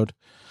episode,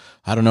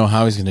 I don't know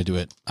how he's going to do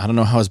it. I don't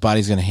know how his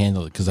body's going to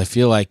handle it because I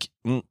feel like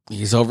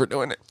he's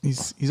overdoing it.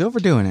 He's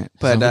overdoing it,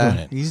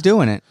 but he's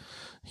doing it.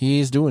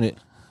 He's doing it.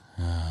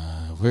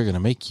 We're going to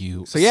make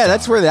you. So yeah,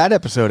 that's where that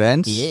episode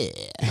ends. Yeah.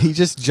 He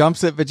just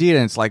jumps at Vegeta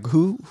and it's like,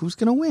 who's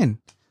going to win?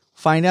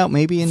 Find out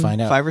maybe in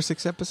 5 or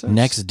 6 episodes.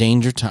 Next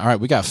Danger Time. All right,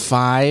 we got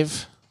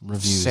 5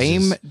 reviews.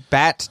 Same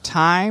bat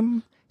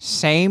time,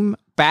 same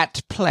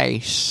bat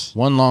place.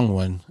 One long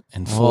one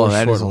and 4 short ones.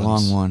 That is a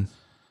long one.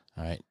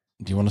 All right.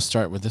 Do you want to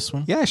start with this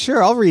one? Yeah,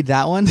 sure. I'll read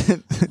that one.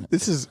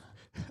 This is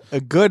a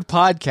good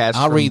podcast.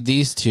 I'll read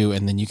these 2,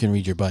 and then you can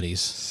read your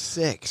buddies.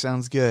 Sick.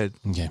 Sounds good.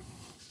 Okay.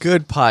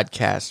 Good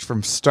podcast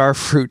from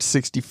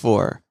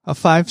Starfruit64.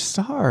 5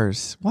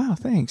 stars. Wow,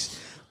 thanks.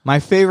 My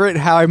favorite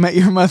How I Met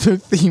Your Mother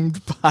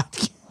themed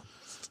podcast.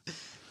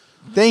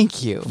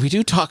 Thank you. We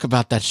do talk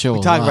about that show.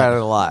 We talk about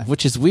it a lot,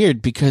 which is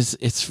weird because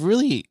it's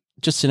really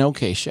just an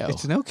okay show.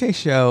 It's an okay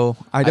show.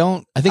 I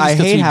think it's because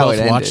hate we how both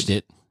it watched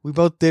ended. it. We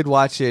both did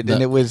watch it,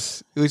 and it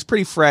was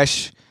pretty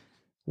fresh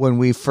when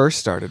we first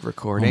started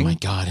recording. Oh my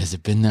God, has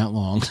it been that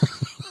long?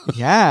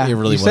 Yeah, it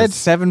really you was. said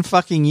 7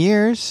 fucking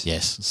years.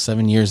 Yes,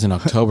 7 years in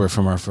October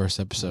from our first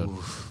episode.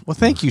 Well,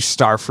 thank you,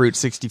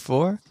 Starfruit64.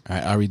 All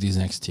right, I'll read these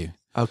next two.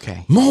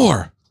 Okay.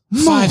 More.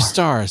 5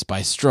 stars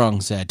by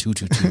Strong Sad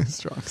 222.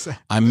 Strong Sad.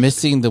 I'm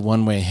missing the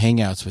one-way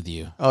hangouts with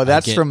you. Oh,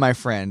 that's from my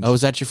friend. Oh,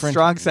 is that your friend?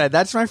 Strong Sad.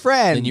 That's my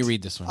friend. Then you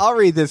read this one. I'll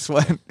read this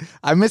one.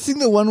 I'm missing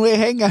the one-way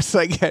hangouts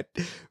I get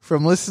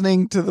from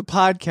listening to the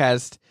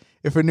podcast.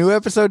 If a new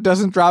episode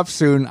doesn't drop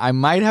soon, I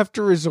might have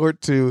to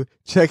resort to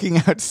checking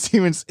out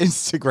Steven's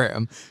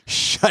Instagram.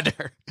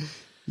 Shudder.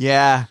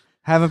 Yeah,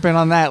 haven't been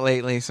on that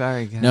lately.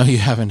 Sorry, guys. No, you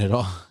haven't at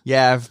all.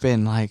 Yeah, I've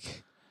been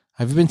like...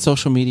 Have you been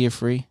social media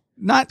free?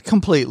 Not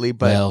completely,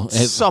 but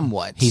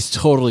somewhat. He's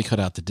totally cut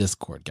out the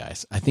Discord,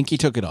 guys. I think he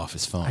took it off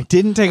his phone. I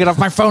didn't take it off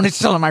my phone. It's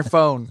still on my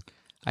phone.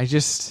 I'm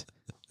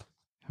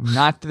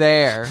not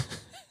there.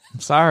 I'm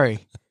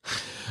sorry.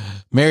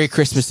 Merry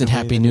Christmas and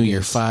Happy New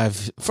Year.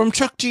 5 from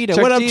Chuck Gita.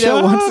 What up, Gita,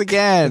 Chuck? once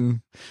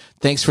again.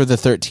 Thanks for the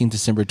 13th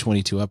December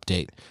 22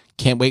 update.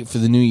 Can't wait for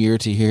the new year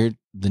to hear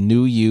the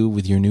new you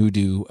with your new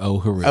do. Oh,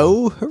 hooroo.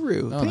 Oh,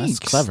 hooroo. Oh, Thanks.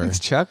 that's clever. Thanks,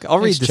 Chuck. I'll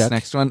read this Chuck.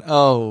 next one.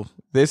 Oh,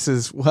 that's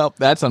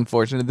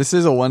unfortunate. This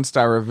is a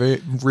 1-star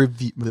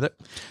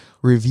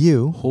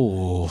review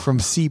Oh. from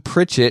C.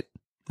 Pritchett.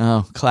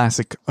 Oh,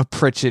 classic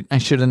Pritchett. I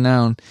should have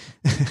known.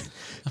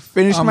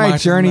 Finished I my might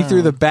have journey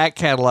through the known. back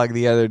catalog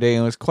the other day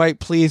and was quite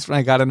pleased when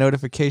I got a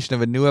notification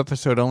of a new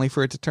episode, only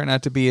for it to turn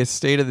out to be a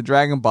State of the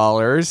Dragon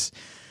Ballers.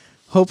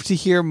 Hope to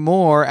hear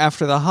more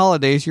after the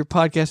holidays. Your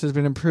podcast has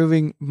been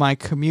improving my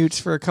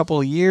commutes for a couple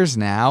of years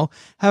now.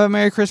 Have a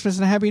Merry Christmas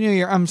and a Happy New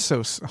Year. I'm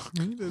so sorry.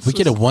 We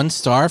get a 1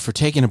 star for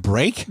taking a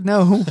break?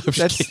 No,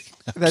 just kidding.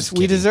 that's we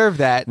kidding. deserve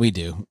that. We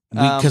do.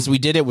 Because we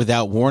did it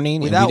without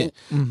warning.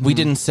 We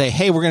didn't say,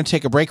 hey, we're going to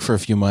take a break for a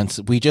few months.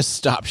 We just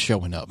stopped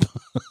showing up.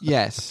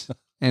 Yes.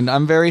 And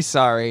I'm very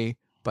sorry,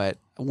 but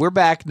we're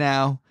back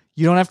now.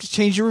 You don't have to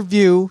change your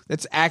review.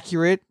 That's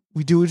accurate.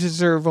 We do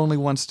deserve only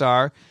 1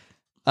 star.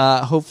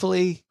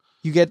 Hopefully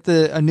you get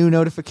a new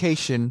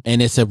notification.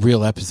 And it's a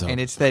real episode.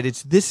 And it's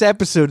this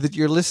episode that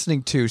you're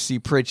listening to, C.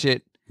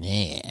 Pritchett.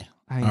 Yeah.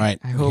 All right.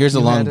 I hope Here's a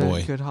you long had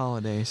boy. Good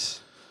holidays.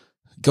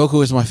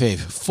 Goku is my fave.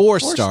 4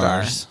 4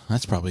 stars.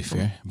 That's probably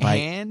fair. By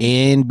And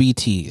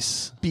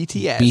NBTs.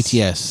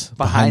 BTS.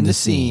 Behind the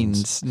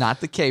scenes,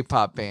 not the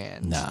K-pop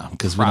band. No,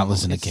 because we don't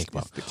listen to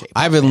K-pop. It's the K-pop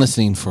I've been band.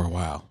 listening for a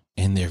while,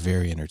 and they're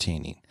very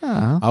entertaining.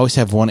 Oh. I always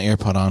have one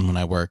AirPod on when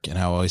I work, and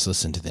I always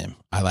listen to them.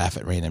 I laugh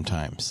at random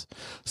times.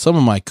 Some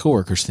of my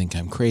coworkers think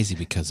I'm crazy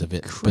because of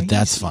it, but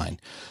that's fine.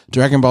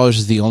 Dragon Ballers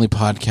is the only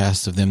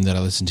podcast of them that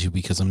I listen to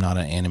because I'm not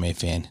an anime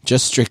fan.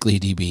 Just strictly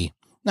DB.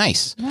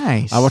 Nice.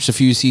 Nice. I watched a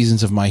few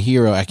seasons of My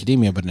Hero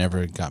Academia, but it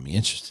never got me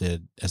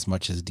interested as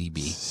much as DB.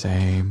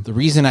 Same. The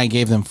reason I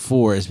gave them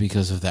 4 is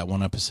because of that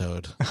one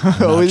episode.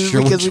 Oh, is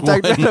it because we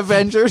talked about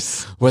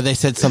Avengers? Where they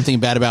said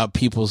something bad about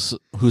people's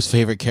whose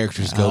favorite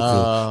character is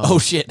Goku. Oh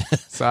shit.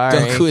 Sorry.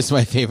 Goku is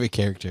my favorite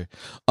character.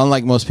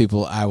 Unlike most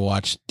people, I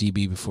watched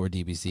DB before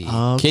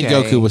DBZ. Okay. Kid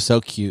Goku was so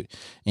cute,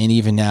 and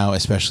even now,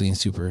 especially in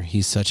Super,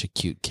 he's such a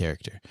cute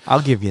character. I'll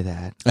give you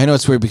that. I know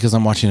it's weird because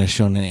I'm watching a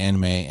shonen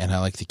anime and I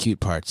like the cute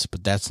parts,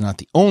 but that's not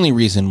the only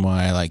reason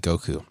why I like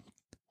Goku.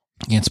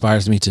 He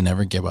inspires me to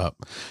never give up,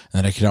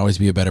 and that I can always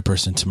be a better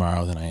person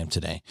tomorrow than I am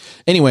today.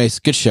 Anyways,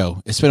 good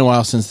show. It's been a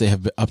while since they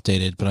have been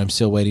updated, but I'm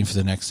still waiting for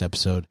the next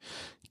episode.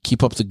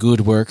 Keep up the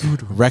good work.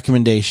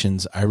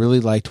 Recommendations. I really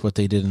liked what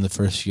they did in the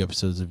first few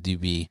episodes of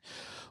DB.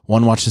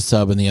 One watched the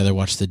sub and the other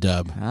watched the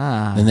dub.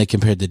 Then they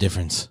compared the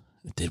difference.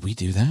 Did we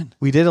do that?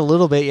 We did a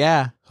little bit,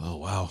 yeah. Oh,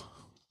 wow.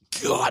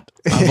 God.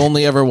 I've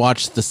only ever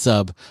watched the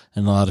sub,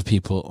 and a lot of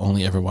people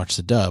only ever watch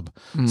the dub.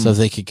 So if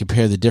they could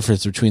compare the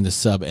difference between the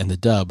sub and the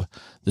dub,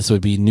 this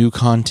would be new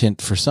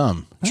content for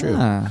some. True.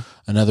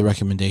 Another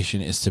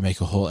recommendation is to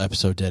make a whole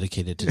episode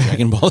dedicated to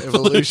Dragon Ball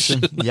Evolution.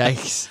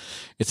 Yikes.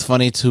 It's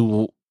funny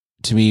to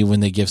me when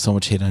they give so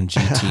much hate on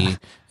GT,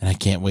 and I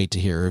can't wait to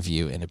hear a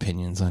review and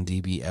opinions on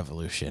DB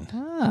Evolution.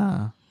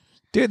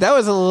 Dude, that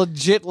was a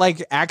legit,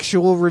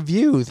 actual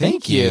review.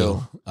 Thank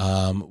you.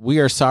 We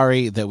are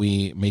sorry that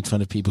we made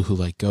fun of people who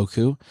like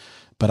Goku,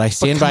 but I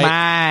stand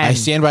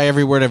by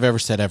every word I've ever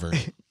said ever.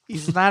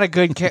 He's not a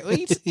good character.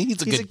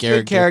 He's a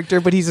good character,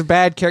 but he's a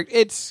bad character.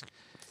 It's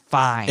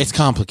fine. It's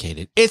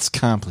complicated. It's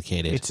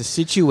It's a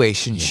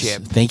situationship. Yes.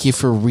 Thank you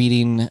for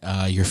reading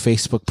your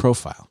Facebook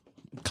profile.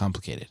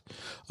 Complicated.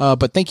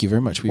 But thank you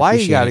very much. Why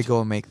you got to it. go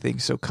and make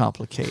things so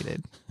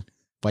complicated?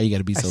 Why you got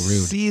to be so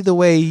rude? See the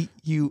way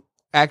you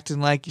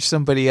acting like you're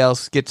somebody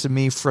else gets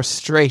me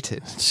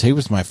frustrated. She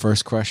was my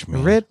first crush,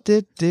 man.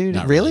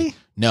 Not Really?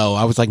 No,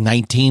 I was like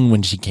 19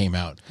 when she came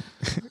out.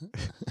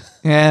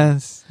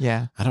 Yes.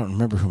 Yeah. I don't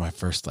remember who my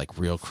first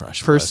real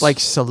crush First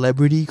was.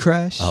 celebrity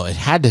crush. Oh, it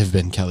had to have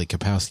been Kelly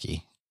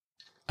Kapowski.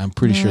 I'm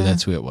pretty sure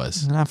that's who it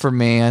was. Not for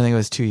me. I think I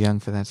was too young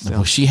for that still.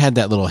 Well, she had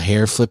that little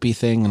hair flippy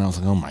thing, and I was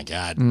like, oh my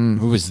God,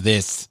 who is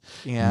this?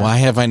 Yeah. Why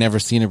have I never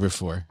seen her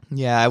before?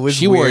 Yeah, I was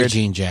She weird. wore a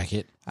jean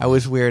jacket. I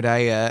was weird.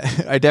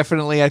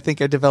 I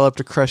think I developed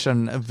a crush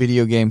on a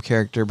video game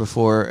character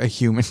before a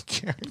human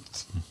character.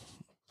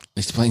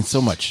 Explains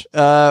so much.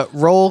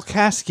 Roll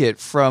Casket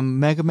from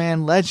Mega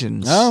Man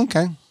Legends. Oh,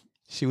 okay.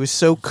 She was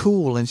so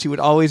cool, and she would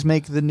always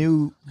make the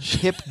new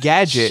hip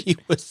gadget. She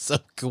was so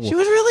cool. She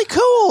was really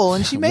cool,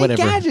 and she made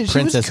Whatever. gadgets.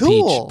 Princess she was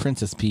cool. Peach.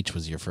 Princess Peach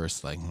was your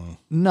first, like,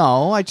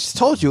 No, I just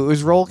told you it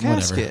was Roll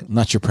Casket. whatever.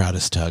 Not your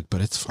proudest tug, but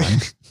it's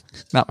fine.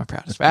 Not my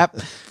proudest rap.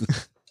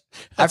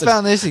 I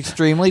found this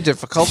extremely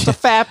difficult to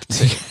fap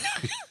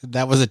to.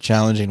 That was a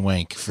challenging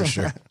wank for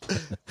sure.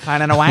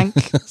 Kind of a wank.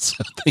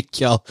 So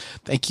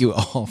thank you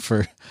all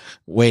for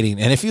waiting.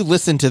 And if you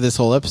listened to this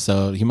whole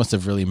episode, you must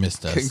have really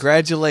missed us.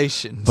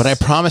 Congratulations. But I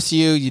promise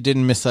you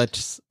didn't miss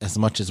us as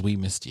much as we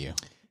missed you.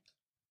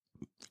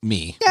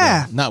 Me.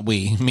 Yeah. Well, not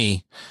we,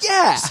 me.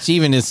 Yeah.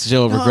 Steven is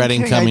still No, I'm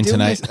regretting kidding. I coming do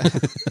tonight.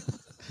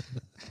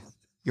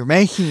 You're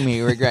making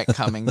me regret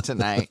coming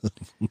tonight.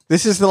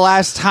 This is the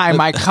last time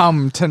I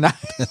come tonight.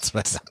 That's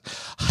what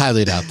I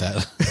highly doubt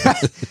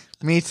that.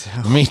 Me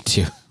too. Me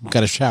too.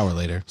 Got a shower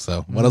later.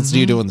 So what else do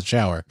you do in the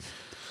shower?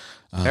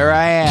 There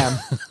I am,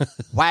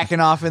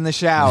 whacking off in the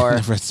shower.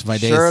 The rest of my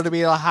days- Sure to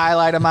be the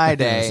highlight of my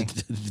day.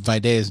 My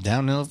day is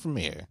downhill from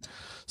here.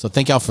 So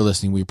thank y'all for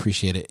listening. We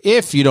appreciate it.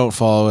 If you don't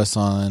follow us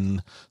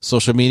on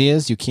social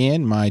medias, you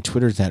can. My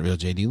Twitter's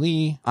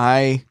 @RealJDLee.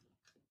 I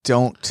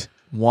don't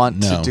want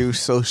No. to do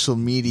social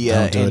media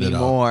Don't do it at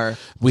all. anymore.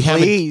 We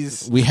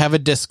Please have a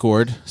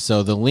Discord.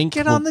 So the link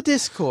get on the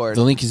Discord.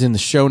 the link is in the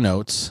show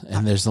notes,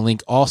 and there's a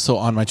link also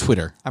on my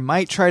Twitter. I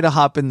might try to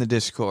hop in the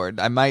Discord.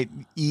 I might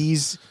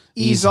ease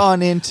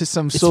on into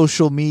some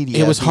social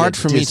media. It was via hard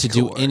for me to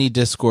do Discord. any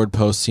Discord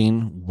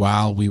posting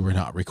while we were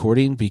not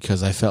recording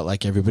because I felt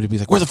like everybody would be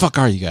like, "Where the fuck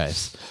are you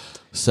guys?"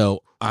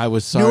 So I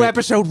was sorry. New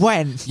episode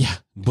when? Yeah.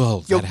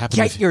 Well, You'll that happened.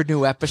 get your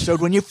new episode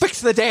when you fix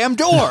the damn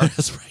door.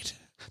 That's right.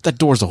 That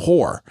door's a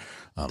whore.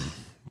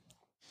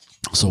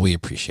 So we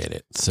appreciate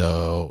it.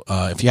 So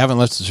if you haven't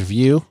left us a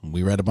review,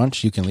 we read a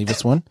bunch. You can leave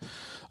us one.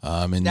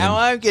 And Now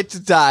I get to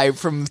die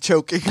from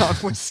choking on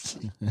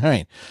whiskey. all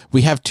right,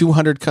 we have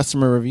 200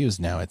 customer reviews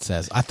now. It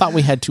says. I thought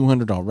we had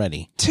 200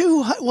 already.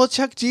 Well,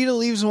 Chuck Gita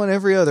leaves one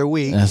every other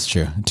week. That's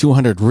true.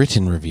 200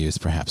 written reviews,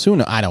 perhaps. Who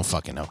knows? I don't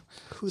fucking know.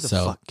 Who the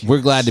So fuck cares?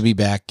 we're glad to be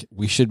back.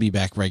 We should be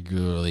back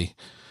regularly,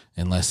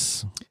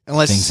 unless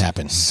things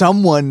happen.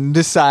 Someone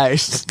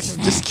decides.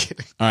 I'm just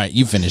kidding. All right,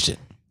 you finish it.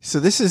 So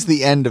this is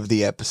the end of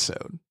the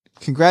episode.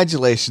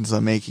 Congratulations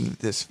on making it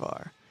this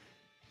far.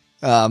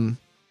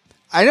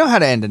 I know how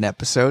to end an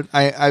episode.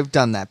 I've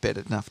done that bit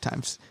enough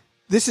times.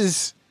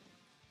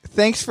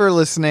 Thanks for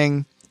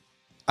listening.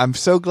 I'm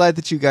so glad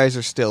that you guys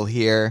are still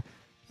here.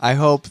 I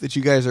hope that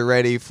you guys are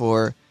ready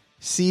for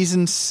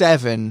season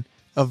 7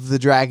 of the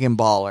Dragon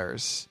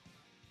Ballers.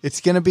 It's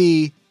going to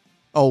be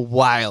a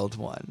wild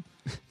one.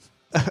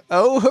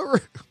 Oh,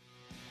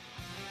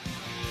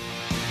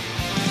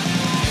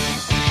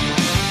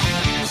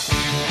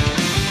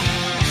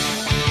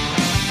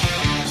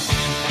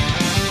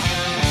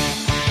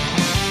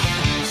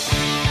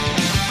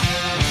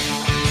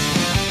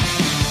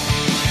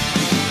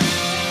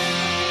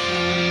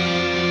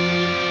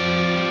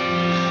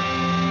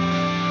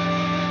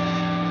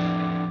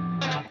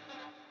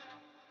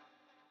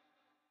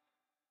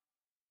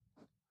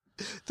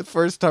 the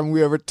first time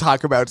we ever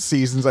talk about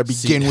seasons, I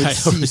begin with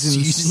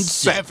season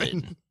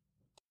 7.